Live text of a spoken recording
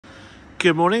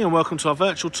Good morning and welcome to our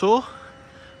virtual tour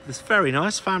of this very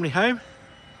nice family home.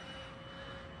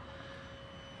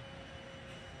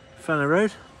 Furner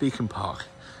Road, Beacon Park.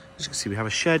 As you can see, we have a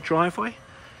shared driveway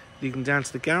leading down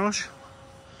to the garage.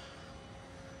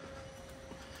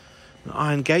 An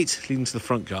iron gate leading to the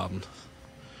front garden.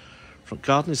 Front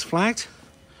garden is flagged.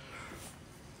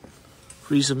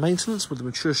 For ease of maintenance with a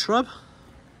mature shrub.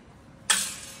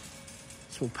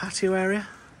 Small patio area.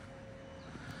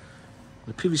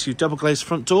 The PVC double glazed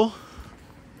front door.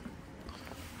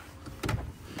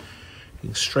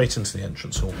 Leading straight into the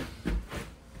entrance hall.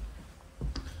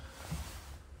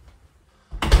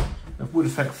 Wood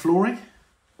effect flooring.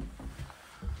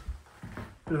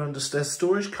 Bit of understairs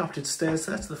storage, carpeted stairs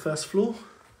there to the first floor.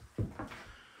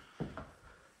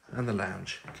 And the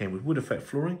lounge. Came with wood effect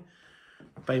flooring.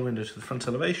 Bay window to the front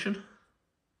elevation.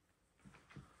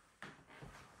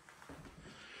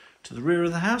 To the rear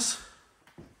of the house.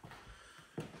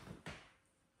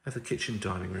 Have the kitchen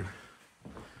dining room.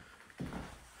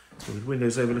 With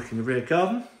windows overlooking the rear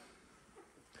garden.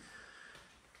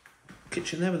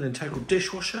 Kitchen there with an integral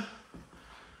dishwasher.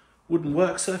 Wooden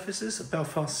work surfaces, a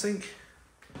Belfast sink.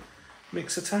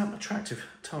 Mixer tap, attractive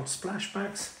tiled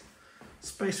splashbacks.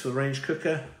 Space for the range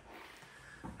cooker.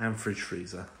 And fridge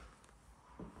freezer.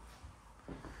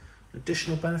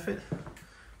 Additional benefit,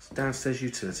 it's a downstairs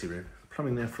utility room.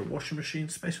 Plumbing there for a washing machine,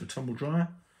 space for a tumble dryer.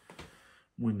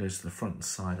 Windows to the front and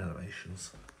side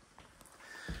elevations.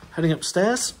 Heading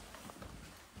upstairs.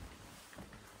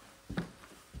 We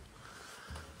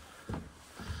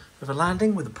have a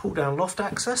landing with a pull down loft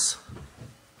access.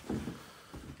 And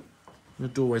a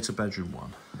doorway to bedroom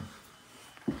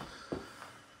 1.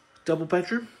 Double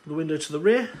bedroom, the window to the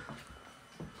rear.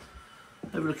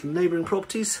 Overlooking neighbouring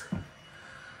properties.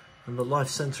 And the life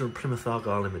centre of Plymouth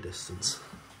Argyle in the distance.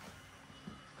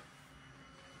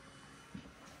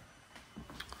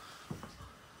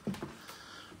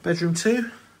 Bedroom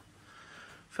 2,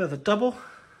 further double,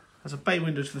 has a bay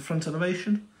window to the front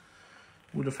elevation,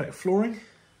 wood effect flooring.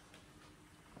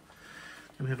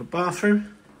 Then we have a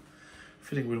bathroom,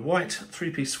 fitting with a white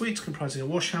 3-piece suite comprising a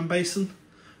wash hand basin,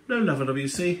 no level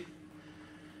WC,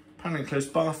 panel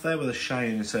enclosed bath there with a shower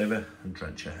unit over and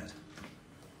drencher head.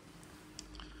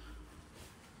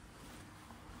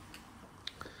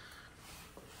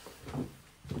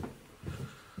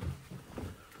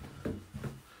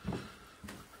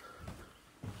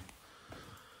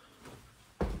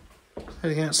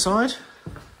 Heading outside,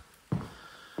 we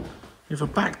have a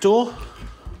back door,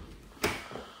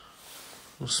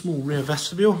 a small rear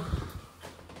vestibule,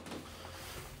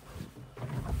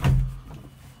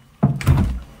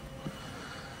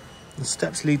 the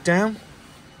steps lead down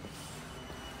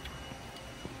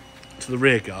to the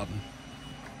rear garden.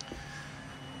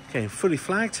 Okay, fully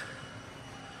flagged,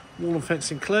 wall and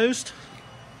fencing closed,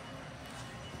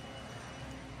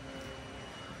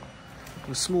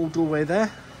 a small doorway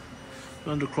there.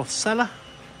 Undercroft cellar.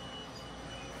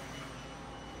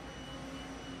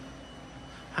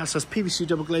 House has PVC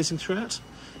double glazing throughout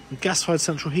and gas-fired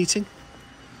central heating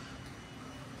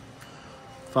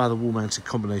via the wall-mounted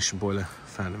combination boiler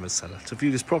found in the cellar. To view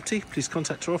this property, please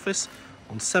contact our office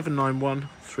on 791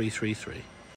 333.